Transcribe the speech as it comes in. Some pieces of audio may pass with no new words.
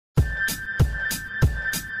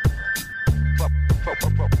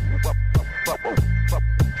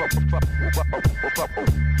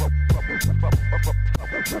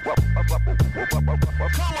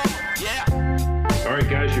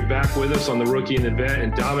with us on the Rookie in the Vet,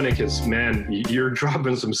 and Dominic is, man, you're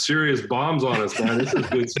dropping some serious bombs on us, man. This is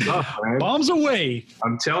good stuff, man. Bombs away.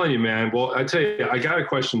 I'm telling you, man. Well, I tell you, I got a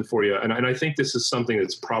question for you, and I think this is something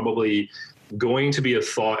that's probably going to be a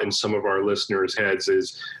thought in some of our listeners' heads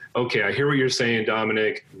is, okay, I hear what you're saying,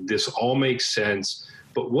 Dominic. This all makes sense,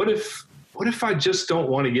 but what if I just don't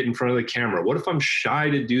want to get in front of the camera? What if I'm shy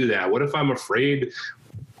to do that? What if I'm afraid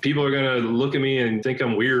people are going to look at me and think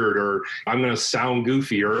I'm weird, or I'm going to sound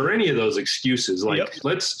goofy, or any of those excuses?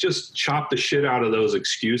 Let's just chop the shit out of those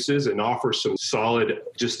excuses and offer some solid,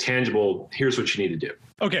 just tangible, here's what you need to do.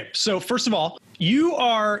 Okay, so first of all, you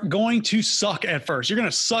are going to suck at first. You're going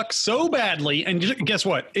to suck so badly, and guess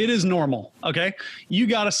what? It is normal, okay? You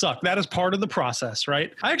got to suck. That is part of the process,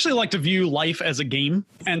 right? I actually like to view life as a game,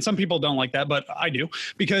 and some people don't like that, but I do,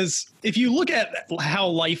 because if you look at how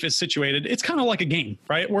life is situated, it's kind of like a game,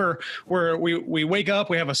 right? Where we wake up,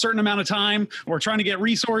 we have a certain amount of time, we're trying to get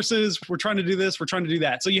resources, we're trying to do this, we're trying to do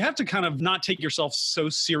that. So you have to kind of not take yourself so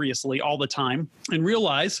seriously all the time and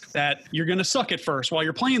realize that you're going to suck at first while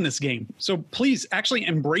you're playing this game. So please actually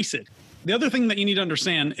embrace it. The other thing that you need to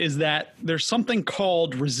understand is that there's something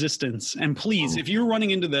called resistance. And please, if you're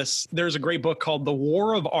running into this, there's a great book called The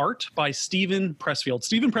War of Art by Steven Pressfield.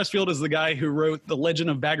 Steven Pressfield is the guy who wrote The Legend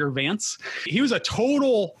of Bagger Vance. He was a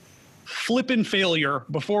total flippin' failure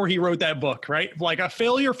before he wrote that book, right? Like a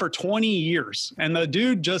failure for 20 years. And the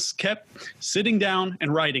dude just kept sitting down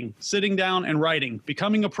and writing,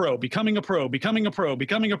 becoming a pro, becoming a pro, becoming a pro,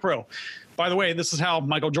 becoming a pro. By the way, this is how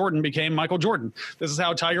Michael Jordan became Michael Jordan. This is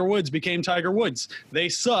how Tiger Woods became Tiger Woods. They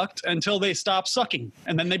sucked until they stopped sucking.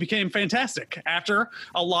 And then they became fantastic after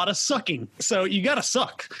a lot of sucking. So you got to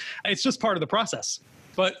suck. It's just part of the process.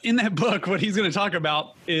 But in that book, what he's going to talk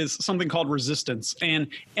about is something called resistance. And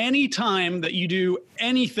any time that you do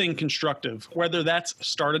anything constructive, whether that's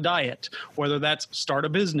start a diet, whether that's start a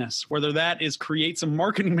business, whether that is create some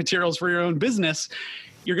marketing materials for your own business,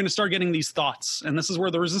 you're going to start getting these thoughts. And this is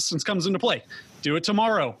where the resistance comes into play. Do it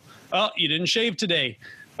tomorrow. You didn't shave today.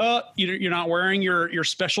 You're not wearing your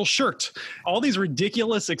special shirt. All these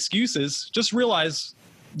ridiculous excuses. Just realize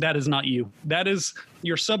that is not you. That is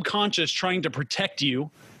your subconscious trying to protect you.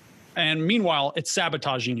 And meanwhile, it's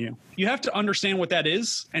sabotaging you. You have to understand what that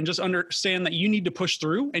is and just understand that you need to push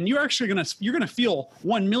through. And you're actually you're going to feel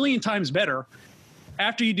 1 million times better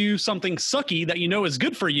after you do something sucky that you know is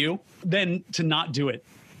good for you than to not do it.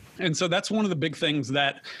 And so that's one of the big things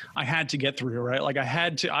that I had to get through, right? Like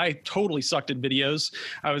I totally sucked at videos.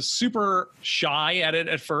 I was super shy at it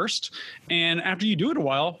at first. And after you do it a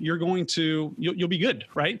while, you'll be good,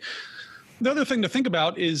 right? The other thing to think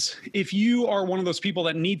about is if you are one of those people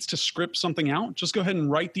that needs to script something out, just go ahead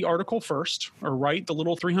and write the article first, or write the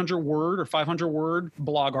little 300 word or 500 word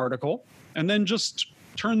blog article, and then just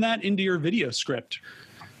turn that into your video script.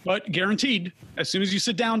 But guaranteed, as soon as you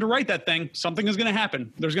sit down to write that thing, something is going to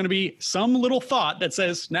happen. There's going to be some little thought that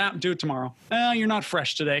says, nah, do it tomorrow. You're not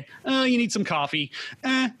fresh today. You need some coffee.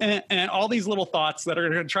 And all these little thoughts that are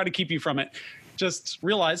going to try to keep you from it. Just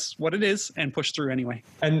realize what it is and push through anyway.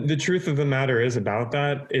 And the truth of the matter is about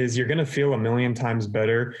that is you're going to feel 1,000,000 times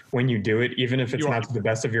better when you do it, even if it's not to the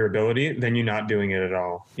best of your ability, than you not doing it at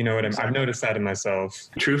all. You know what I've noticed that in myself.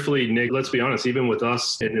 Truthfully, Nick, let's be honest, even with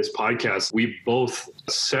us in this podcast, we both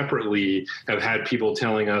separately have had people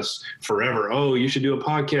telling us forever, oh, you should do a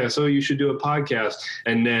podcast. Oh, you should do a podcast.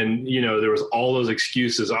 And then, there was all those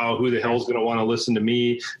excuses. Oh, who the hell's going to want to listen to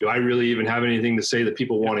me? Do I really even have anything to say that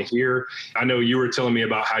people want to hear? I know you were telling me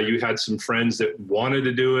about how you had some friends that wanted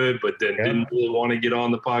to do it, but then didn't really want to get on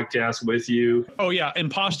the podcast with you. Oh yeah.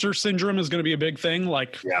 Imposter syndrome is going to be a big thing.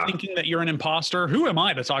 Thinking that you're an imposter. Who am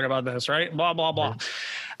I to talk about this? Right. Blah, blah, blah.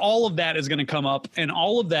 All of that is going to come up, and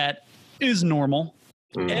all of that is normal.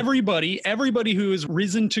 Everybody who has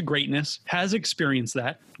risen to greatness has experienced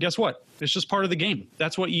that. Guess what? It's just part of the game.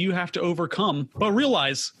 That's what you have to overcome. But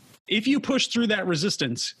realize, if you push through that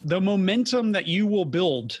resistance, the momentum that you will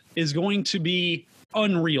build is going to be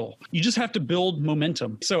unreal. You just have to build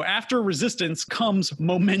momentum. So after resistance comes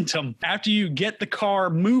momentum. After you get the car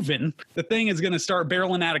moving, the thing is going to start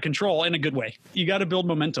barreling out of control in a good way. You got to build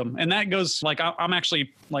momentum. And that goes I'm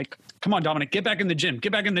actually come on, Dominic, get back in the gym,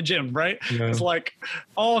 right? Yeah. It's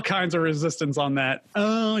all kinds of resistance on that.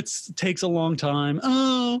 Oh, it takes a long time.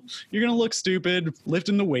 Oh, you're going to look stupid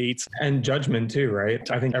lifting the weights. And judgment too, right?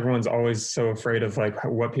 I think everyone's always so afraid of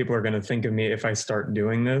what people are going to think of me if I start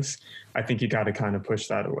doing this. I think you got to kind of push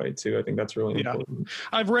that away too. I think that's really important.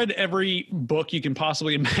 I've read every book you can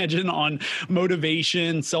possibly imagine on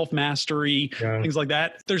motivation, self-mastery, things like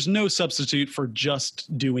that. There's no substitute for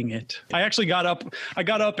just doing it. I actually got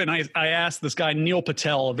up and I asked this guy, Neil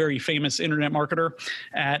Patel, a very famous internet marketer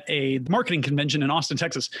at a marketing convention in Austin,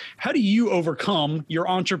 Texas, how do you overcome your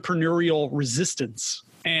entrepreneurial resistance?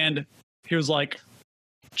 And he was like,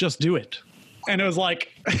 just do it. And it was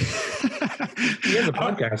like, he has a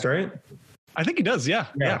podcast, right? I think he does. Yeah.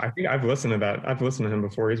 I think I've listened to that. I've listened to him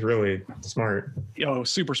before. He's really smart. Oh,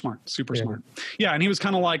 super smart. Smart. Yeah. And he was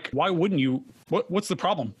kind of like, why wouldn't you? What's the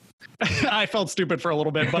problem? I felt stupid for a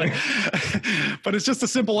little bit, but it's just a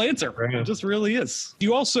simple answer. Right. It just really is.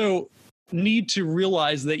 You also need to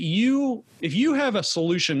realize that if you have a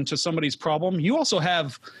solution to somebody's problem, you also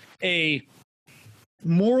have a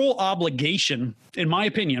moral obligation, in my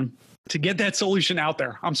opinion, to get that solution out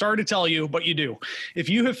there. I'm sorry to tell you, but you do. If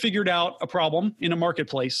you have figured out a problem in a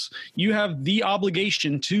marketplace, you have the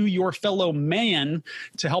obligation to your fellow man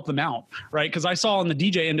to help them out, right? Because I saw in the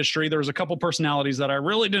DJ industry, there was a couple personalities that I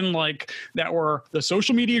really didn't like that were the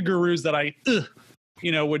social media gurus that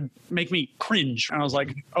would make me cringe. And I was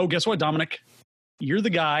like, oh, guess what, Dominic? You're the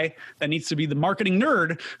guy that needs to be the marketing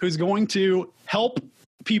nerd who's going to help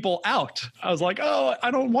people out. I was like, oh,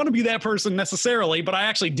 I don't want to be that person necessarily, but I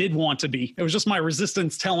actually did want to be. It was just my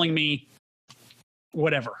resistance telling me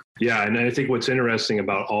whatever. Yeah. And I think what's interesting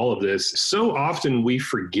about all of this, so often we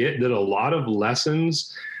forget that a lot of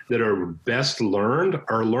lessons that are best learned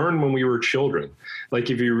are learned when we were children.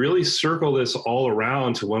 Like if you really circle this all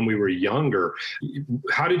around to when we were younger,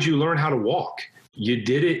 how did you learn how to walk? You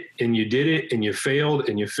did it and you did it and you failed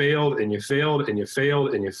and you failed and you failed and you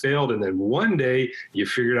failed and you failed. And then one day you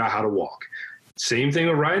figured out how to walk. Same thing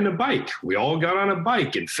with riding a bike. We all got on a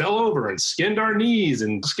bike and fell over and skinned our knees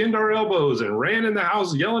and skinned our elbows and ran in the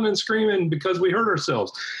house yelling and screaming because we hurt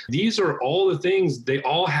ourselves. These are all the things, they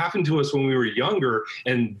all happened to us when we were younger.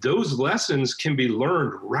 And those lessons can be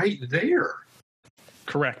learned right there.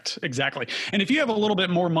 Correct. Exactly. And if you have a little bit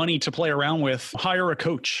more money to play around with, hire a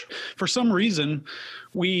coach. For some reason,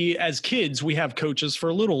 we, as kids, we have coaches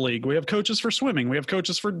for Little League. We have coaches for swimming. We have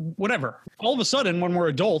coaches for whatever. All of a sudden, when we're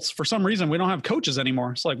adults, for some reason, we don't have coaches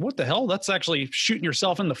anymore. It's like, what the hell? That's actually shooting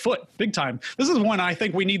yourself in the foot big time. This is when I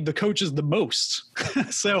think we need the coaches the most.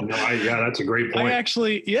 That's a great point.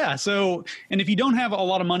 And if you don't have a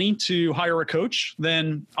lot of money to hire a coach,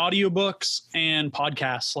 then audiobooks and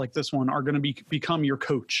podcasts like this one are going to become your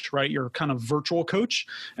coach, right? Your kind of virtual coach.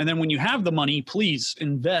 And then when you have the money, please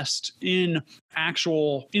invest in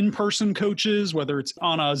actual in-person coaches, whether it's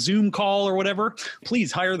on a Zoom call or whatever.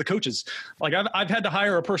 Please hire the coaches. Like I've had to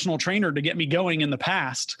hire a personal trainer to get me going in the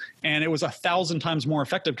past, and it was 1,000 times more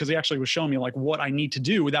effective because he actually was showing me like what I need to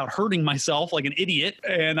do without hurting myself like an idiot,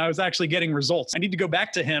 and I was actually getting results. I need to go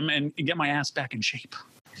back to him and get my ass back in shape.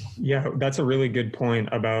 Yeah, that's a really good point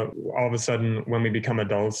about all of a sudden when we become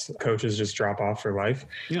adults, coaches just drop off for life.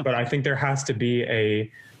 Yeah. But I think there has to be a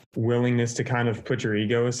willingness to kind of put your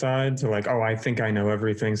ego aside to like, oh, I think I know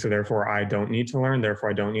everything, so therefore I don't need to learn, therefore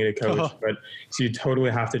I don't need a coach. But so you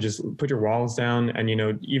totally have to just put your walls down and,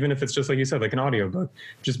 even if it's just like you said, like an audiobook,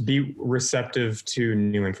 just be receptive to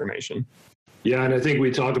new information. Yeah, and I think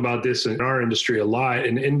we talk about this in our industry a lot,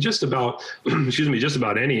 and just about, just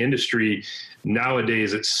about any industry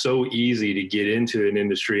nowadays. It's so easy to get into an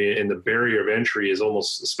industry, and the barrier of entry is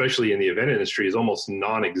almost, especially in the event industry, is almost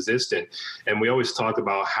non-existent. And we always talk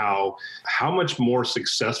about how much more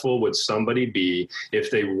successful would somebody be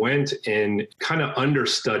if they went and kind of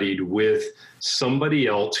understudied with somebody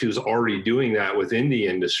else who's already doing that within the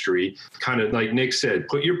industry. Kind of like Nick said,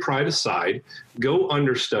 put your pride aside, go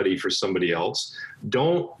understudy for somebody else.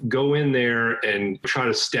 Don't go in there and try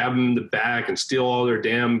to stab them in the back and steal all their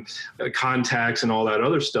damn contacts and all that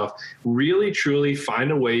other stuff. Really, truly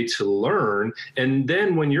find a way to learn. And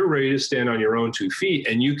then when you're ready to stand on your own 2 feet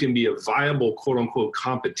and you can be a viable, quote unquote,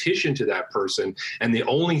 competition to that person, and the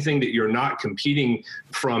only thing that you're not competing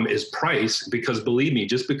from is price, because believe me,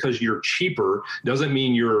 just because you're cheaper doesn't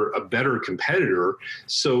mean you're a better competitor.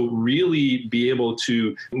 So really be able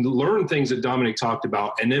to learn things that Dominic talked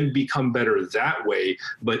about and then become better that way.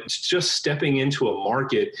 But just stepping into a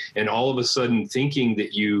market and all of a sudden thinking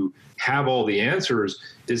that you have all the answers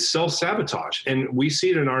is self-sabotage. And we see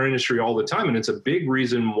it in our industry all the time. And it's a big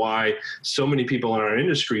reason why so many people in our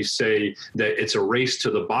industry say that it's a race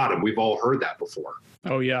to the bottom. We've all heard that before.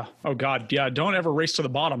 Oh, yeah. Oh, God. Yeah. Don't ever race to the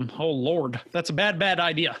bottom. Oh, Lord. That's a bad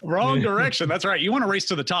idea. Wrong direction. That's right. You want to race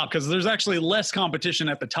to the top because there's actually less competition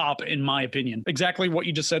at the top, in my opinion. Exactly what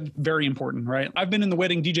you just said. Very important, right? I've been in the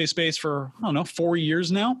wedding DJ space for, 4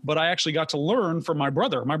 years now, but I actually got to learn from my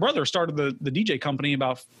brother. My brother started the DJ company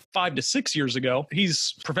about 5 to 6 years ago.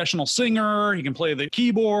 He's a professional singer. He can play the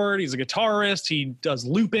keyboard. He's a guitarist. He does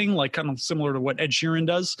looping, like kind of similar to what Ed Sheeran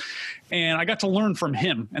does. And I got to learn from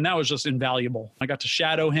him, and that was just invaluable. I got to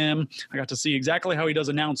shadow him. I got to see exactly how he does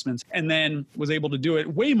announcements, and then was able to do it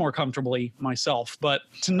way more comfortably myself. But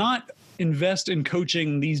to not invest in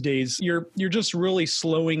coaching these days, you're just really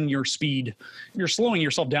slowing your speed. You're slowing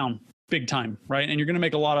yourself down big time, right? And you're going to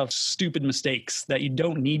make a lot of stupid mistakes that you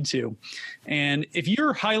don't need to. And if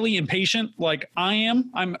you're highly impatient, like I am,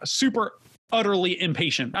 I'm super utterly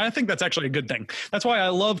impatient. I think that's actually a good thing. That's why I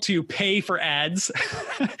love to pay for ads,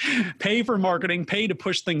 pay for marketing, pay to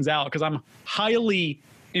push things out, because I'm highly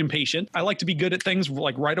impatient. I like to be good at things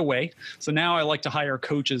like right away. So now I like to hire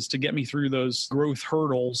coaches to get me through those growth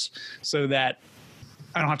hurdles so that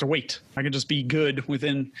I don't have to wait. I can just be good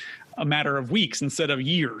within a matter of weeks instead of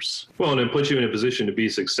years. Well, and it puts you in a position to be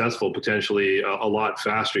successful potentially a lot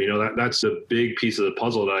faster. That's a big piece of the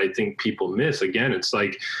puzzle that I think people miss. Again, it's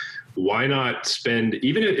like, why not spend,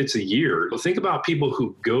 even if it's a year, think about people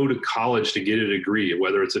who go to college to get a degree,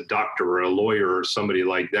 whether it's a doctor or a lawyer or somebody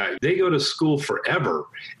like that. They go to school forever,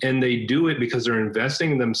 and they do it because they're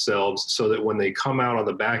investing in themselves so that when they come out on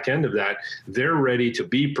the back end of that, they're ready to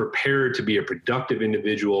be prepared to be a productive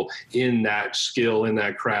individual in that skill, in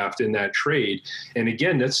that craft, in that trade. And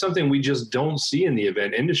again, that's something we just don't see in the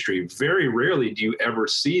event industry. Very rarely do you ever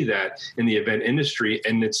see that in the event industry.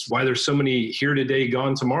 And it's why there's so many here today,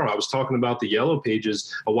 gone tomorrow. I was talking about the Yellow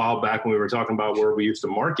Pages a while back when we were talking about where we used to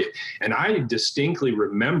market. And I distinctly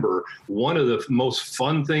remember one of the most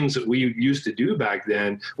fun things that we used to do back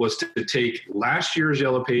then was to take last year's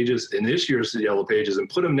Yellow Pages and this year's Yellow Pages and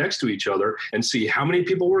put them next to each other and see how many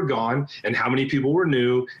people were gone and how many people were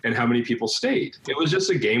new and how many people stayed. It was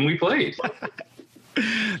just a game we played.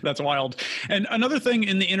 That's wild. And another thing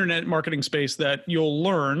in the internet marketing space that you'll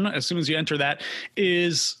learn as soon as you enter that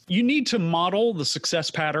is you need to model the success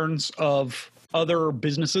patterns of other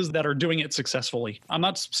businesses that are doing it successfully. I'm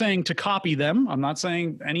not saying to copy them. I'm not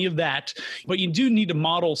saying any of that, but you do need to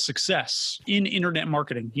model success in internet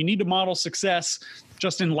marketing. You need to model success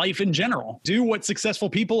just in life in general. Do what successful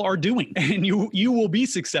people are doing and you will be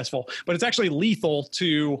successful. But it's actually lethal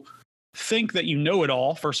to think that you know it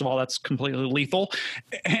all. First of all, that's completely lethal.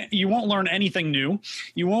 You won't learn anything new.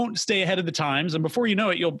 You won't stay ahead of the times. And before you know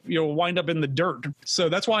it, you'll wind up in the dirt. So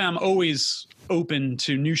that's why I'm always open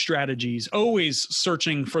to new strategies, always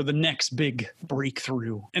searching for the next big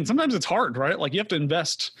breakthrough. And sometimes it's hard, right? Like you have to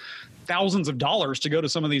invest thousands of dollars to go to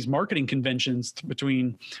some of these marketing conventions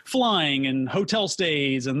between flying and hotel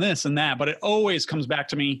stays and this and that. But it always comes back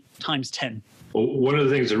to me times 10. Well, one of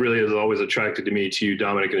the things that really has always attracted to me to you,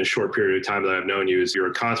 Dominic, in a short period of time that I've known you is you're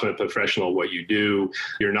a consummate professional at what you do.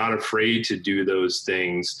 You're not afraid to do those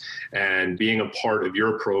things. And being a part of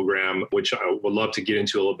your program, which I would love to get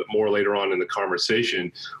into a little bit more later on in the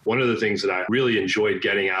conversation, one of the things that I really enjoyed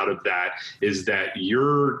getting out of that is that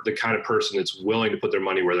you're the kind of person that's willing to put their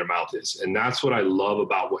money where their mouth is. And that's what I love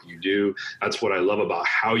about what you do. That's what I love about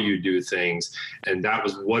how you do things. And that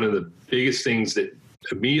was one of the biggest things that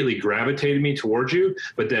immediately gravitated me towards you,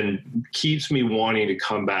 but then keeps me wanting to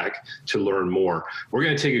come back to learn more. We're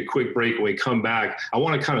going to take a quick break. When we come back, I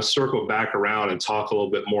want to kind of circle back around and talk a little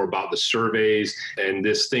bit more about the surveys and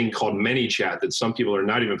this thing called ManyChat that some people are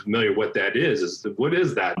not even familiar what that is. What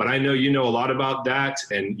is that? But I know you know a lot about that,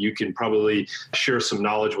 and you can probably share some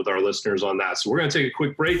knowledge with our listeners on that. So we're going to take a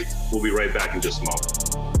quick break. We'll be right back in just a moment.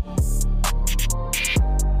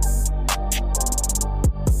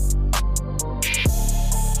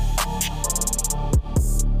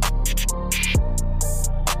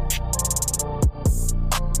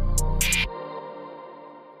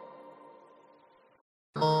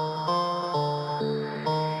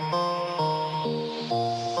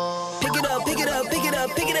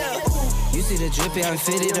 Drippy, I'm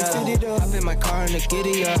fitted up. Hop in my car and the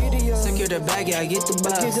giddy up. Secure the bag, yeah, I get the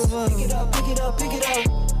bus. Pick it up, pick it up, pick it up.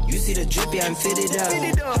 You see the drippy, I'm fitted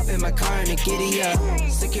up. Hop in my car and the giddy up.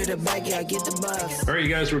 Secure the bag, yeah, I get the bus. All right, you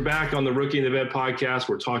guys, we're back on the Rookie in the Vet podcast.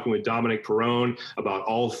 We're talking with Dominic Perrone about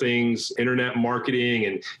all things internet marketing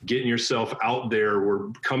and getting yourself out there. We're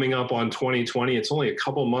coming up on 2020. It's only a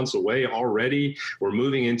couple months away already. We're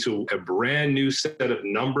moving into a brand new set of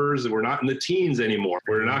numbers. We're not in the teens anymore.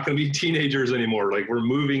 We're not going to be teenagers anymore. Like, we're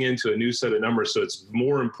moving into a new set of numbers. So it's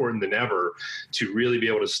more important than ever to really be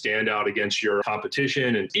able to stand out against your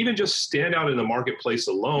competition and even just stand out in the marketplace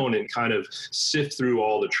alone and kind of sift through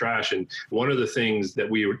all the trash. And one of the things that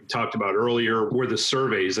we talked about earlier were the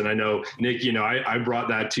surveys. And I know, Nick, I brought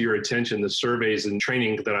that to your attention, the surveys and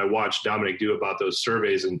training that I watched Dominic do about those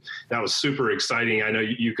surveys. And that was super exciting. I know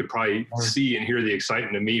you could probably see and hear the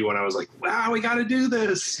excitement of me when I was like, wow, we got to do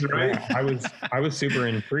this, right? Yeah, I was super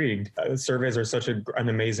intrigued. Surveys are such an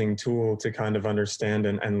amazing tool to kind of understand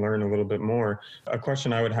and learn a little bit more. A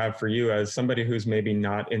question I would have for you as somebody who's maybe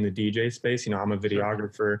not in the DJ space, I'm a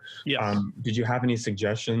videographer. Yes. Did you have any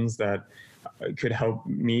suggestions that could help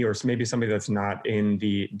me or maybe somebody that's not in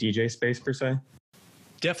the DJ space per se?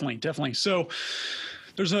 Definitely. So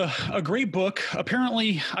there's a great book.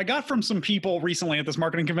 Apparently, I got from some people recently at this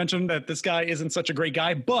marketing convention that this guy isn't such a great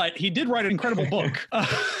guy, but he did write an incredible book.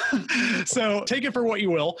 So take it for what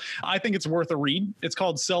you will. I think it's worth a read. It's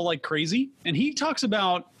called Sell Like Crazy. And he talks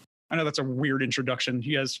about, I know that's a weird introduction.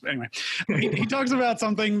 Anyway, he talks about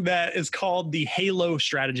something that is called the Halo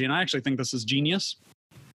strategy. And I actually think this is genius.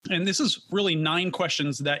 And this is really 9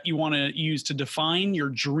 questions that you want to use to define your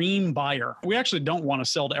dream buyer. We actually don't want to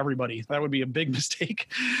sell to everybody. That would be a big mistake.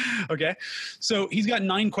 Okay. So he's got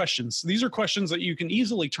 9 questions. These are questions that you can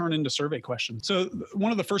easily turn into survey questions. So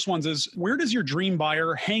one of the first ones is, where does your dream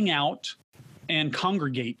buyer hang out and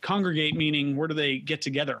congregate? Congregate meaning, where do they get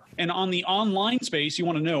together? And on the online space, you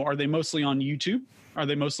want to know, are they mostly on YouTube? Are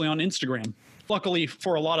they mostly on Instagram? Luckily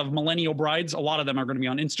for a lot of millennial brides, a lot of them are going to be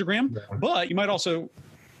on Instagram, but you might also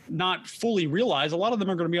not fully realize a lot of them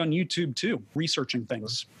are going to be on YouTube too, researching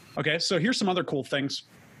things. Okay, so here's some other cool things.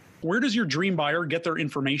 Where does your dream buyer get their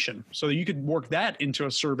information? So you could work that into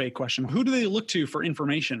a survey question. Who do they look to for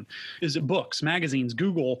information? Is it books, magazines,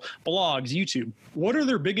 Google, blogs, YouTube? What are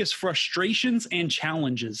their biggest frustrations and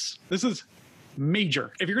challenges? This is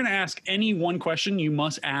major. If you're going to ask any one question, you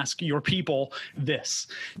must ask your people this.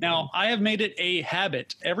 Now, I have made it a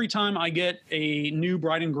habit. Every time I get a new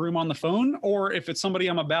bride and groom on the phone, or if it's somebody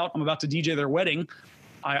I'm about to DJ their wedding,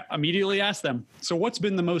 I immediately ask them, so what's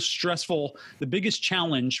been the most stressful, the biggest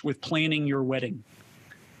challenge with planning your wedding?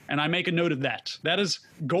 And I make a note of that. That is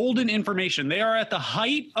golden information. They are at the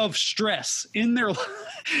height of stress in their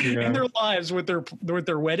in their lives with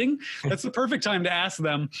their wedding. That's the perfect time to ask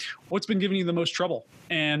them, what's been giving you the most trouble?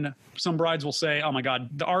 And some brides will say, oh my God,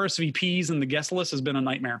 the RSVPs and the guest list has been a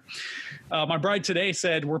nightmare. My bride today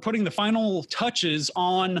said, we're putting the final touches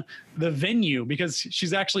on the venue because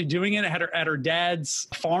she's actually doing it at her dad's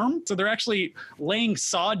farm. So they're actually laying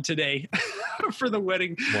sod today for the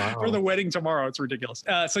wedding, for the wedding tomorrow. It's ridiculous.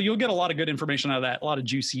 So you'll get a lot of good information out of that, a lot of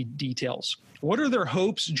juicy details. What are their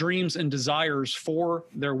hopes, dreams, and desires for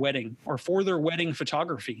their wedding or for their wedding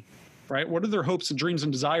photography? Right? What are their hopes and dreams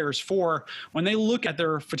and desires for when they look at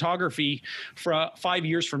their photography for 5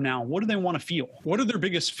 years from now? What do they want to feel? What are their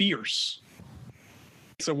biggest fears?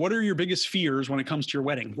 So what are your biggest fears when it comes to your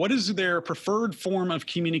wedding? What is their preferred form of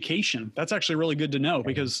communication? That's actually really good to know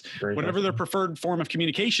because whatever their preferred form of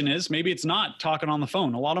communication is, maybe it's not talking on the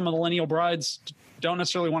phone. A lot of millennial brides don't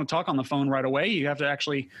necessarily want to talk on the phone right away. You have to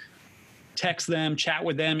actually text them, chat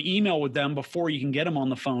with them, email with them before you can get them on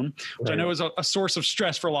the phone, which I know is a source of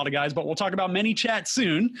stress for a lot of guys, but we'll talk about ManyChat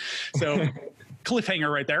soon. So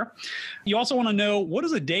cliffhanger right there. You also want to know, what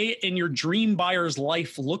does a day in your dream buyer's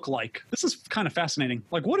life look like? This is kind of fascinating.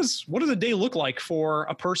 Like, what does a day look like for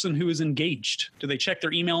a person who is engaged? Do they check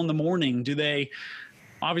their email in the morning? Do they...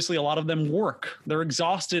 Obviously, a lot of them work. They're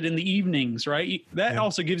exhausted in the evenings, right? That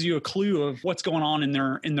also gives you a clue of what's going on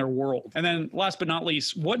in their world. And then last but not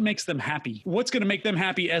least, what makes them happy? What's going to make them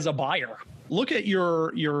happy as a buyer? Look at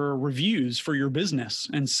your reviews for your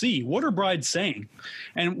business and see, what are brides saying?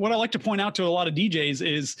 And what I like to point out to a lot of DJs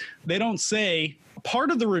is they don't say,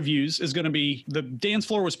 part of the reviews is going to be the dance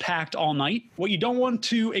floor was packed all night. What you don't want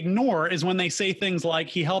to ignore is when they say things like,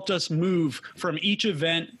 he helped us move from each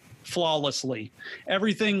event flawlessly.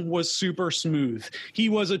 Everything was super smooth. He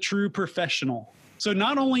was a true professional. So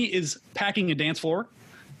not only is packing a dance floor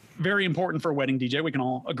very important for a wedding DJ, we can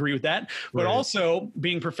all agree with that, but also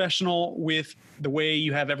being professional with the way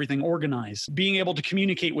you have everything organized, being able to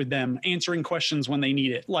communicate with them, answering questions when they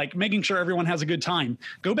need it, like making sure everyone has a good time.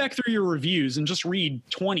 Go back through your reviews and just read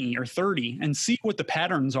 20 or 30 and see what the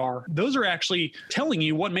patterns are. Those are actually telling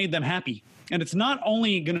you what made them happy. And it's not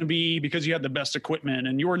only going to be because you have the best equipment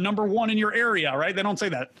and you're number one in your area, right? They don't say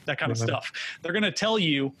that kind of stuff. They're going to tell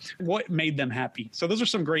you what made them happy. So those are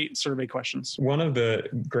some great survey questions. One of the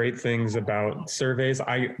great things about surveys,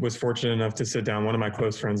 I was fortunate enough to sit down. One of my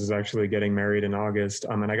close friends is actually getting married in August.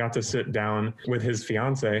 And I got to sit down with his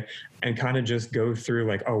fiance and kind of just go through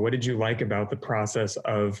like, oh, what did you like about the process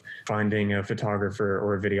of finding a photographer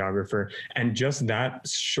or a videographer? And just that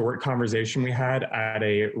short conversation we had at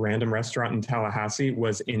a random restaurant in Tallahassee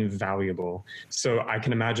was invaluable. So I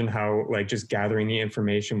can imagine how like just gathering the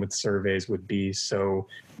information with surveys would be so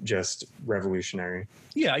just revolutionary.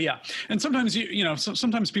 Yeah. And sometimes,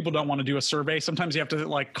 sometimes people don't want to do a survey. Sometimes you have to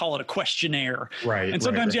like call it a questionnaire. Right. And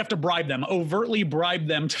sometimes you have to bribe them, overtly bribe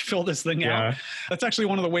them to fill this thing out. That's actually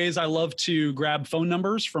one of the ways I love to grab phone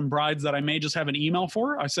numbers from brides that I may just have an email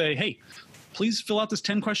for. I say, hey, please fill out this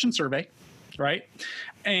 10-question survey, right?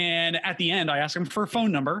 And at the end, I ask them for a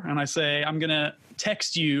phone number and I say, I'm going to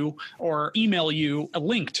text you or email you a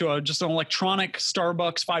link to just an electronic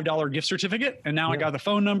Starbucks $5 gift certificate. And now I got the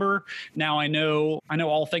phone number. Now I know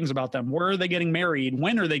all things about them. Where are they getting married?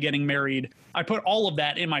 When are they getting married? I put all of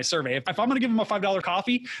that in my survey. If I'm going to give them a $5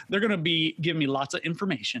 coffee, they're going to be giving me lots of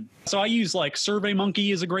information. So I use like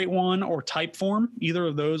SurveyMonkey is a great one, or Typeform. Either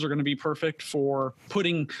of those are going to be perfect for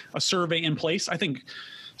putting a survey in place. I think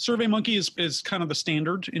SurveyMonkey is kind of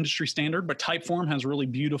the industry standard, but Typeform has really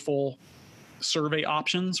beautiful survey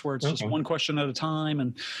options where it's just one question at a time,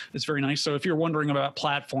 and it's very nice. So if you're wondering about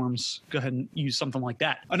platforms, go ahead and use something like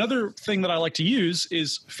that. Another thing that I like to use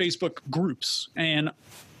is Facebook groups, and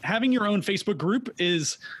having your own Facebook group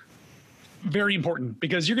is very important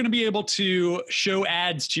because you're going to be able to show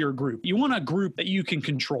ads to your group. You want a group that you can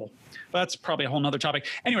control. That's probably a whole nother topic.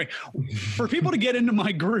 Anyway, for people to get into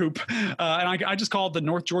my group, and I just call it the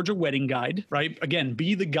North Georgia Wedding Guide, right? Again,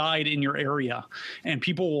 be the guide in your area, and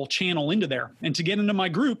people will channel into there. And to get into my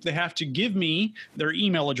group, they have to give me their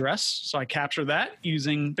email address. So I capture that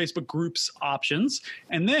using Facebook groups options.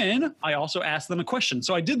 And then I also ask them a question.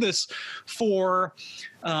 So I did this for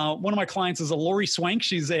one of my clients is a Lori Swank.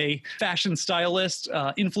 She's a fashion stylist,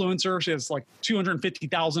 influencer. She has like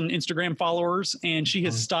 250,000 Instagram followers, and she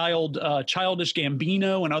has styled Childish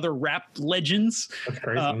Gambino and other rap legends,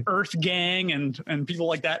 Earth Gang and people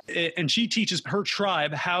like that. And she teaches her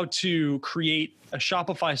tribe how to create a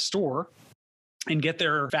Shopify store and get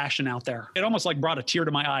their fashion out there. It almost like brought a tear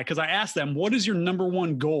to my eye because I asked them, what is your number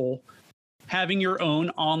one goal having your own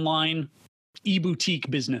online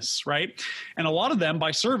e-boutique business, right? And a lot of them,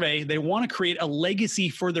 by survey, they want to create a legacy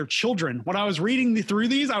for their children. When I was reading through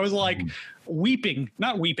these, I was like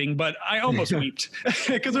not weeping, but I almost wept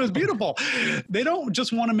because it was beautiful. They don't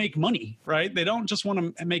just want to make money, right? They don't just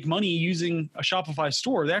want to make money using a Shopify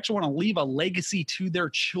store. They actually want to leave a legacy to their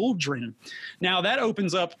children. Now that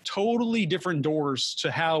opens up totally different doors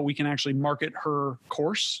to how we can actually market her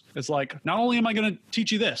course. It's like, not only am I going to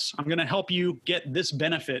teach you this, I'm going to help you get this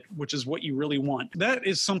benefit, which is what you really want. That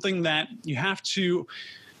is something that you have to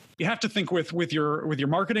think with your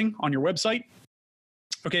marketing on your website.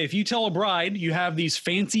 Okay, if you tell a bride you have these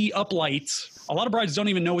fancy uplights, a lot of brides don't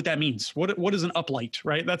even know what that means. What is an uplight,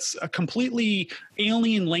 right? That's a completely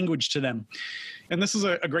alien language to them. And this is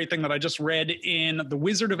a great thing that I just read in The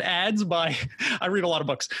Wizard of Ads I read a lot of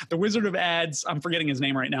books. The Wizard of Ads, I'm forgetting his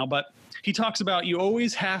name right now, but he talks about you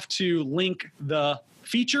always have to link the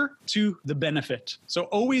feature to the benefit. So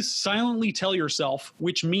always silently tell yourself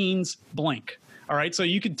which means blank. All right, so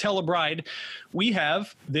you could tell a bride, we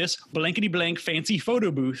have this blankety blank fancy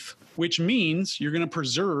photo booth, which means you're going to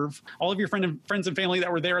preserve all of your friends and family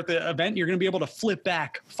that were there at the event. You're going to be able to flip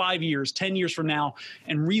back 5 years, 10 years from now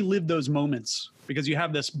and relive those moments because you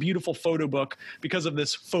have this beautiful photo book because of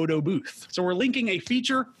this photo booth. So we're linking a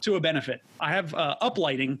feature to a benefit. I have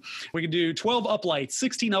uplighting. We could do 12 uplights,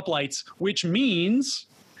 16 uplights, which means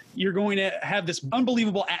you're going to have this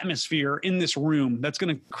unbelievable atmosphere in this room that's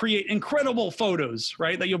going to create incredible photos,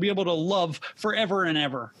 right? That you'll be able to love forever and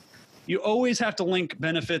ever. You always have to link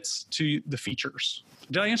benefits to the features.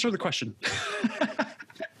 Did I answer the question?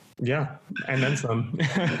 Yeah, and then some.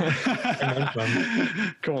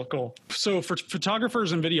 Cool. So for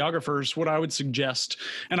photographers and videographers, what I would suggest,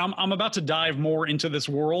 and I'm about to dive more into this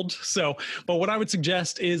world. But what I would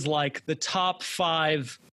suggest is like the top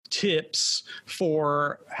 5 tips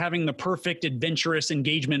for having the perfect adventurous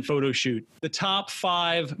engagement photo shoot. The top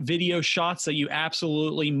 5 video shots that you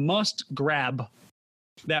absolutely must grab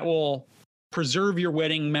that will preserve your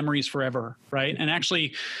wedding memories forever, right? And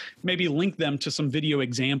actually maybe link them to some video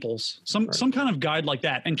examples, some kind of guide like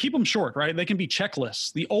that, and keep them short, right? They can be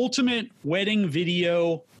checklists. The ultimate wedding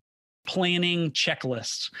video planning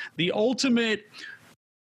checklist, the ultimate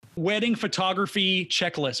wedding photography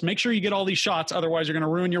checklist. Make sure you get all these shots. Otherwise, you're going to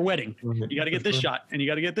ruin your wedding. You got to get this shot, and you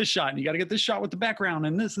got to get this shot, and you got to get this shot with the background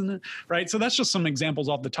and this and that, right? So that's just some examples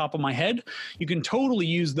off the top of my head. You can totally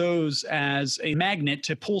use those as a magnet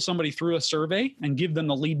to pull somebody through a survey and give them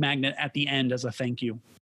the lead magnet at the end as a thank you.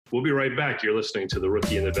 We'll be right back. You're listening to the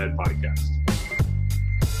Rookie in the Bed podcast.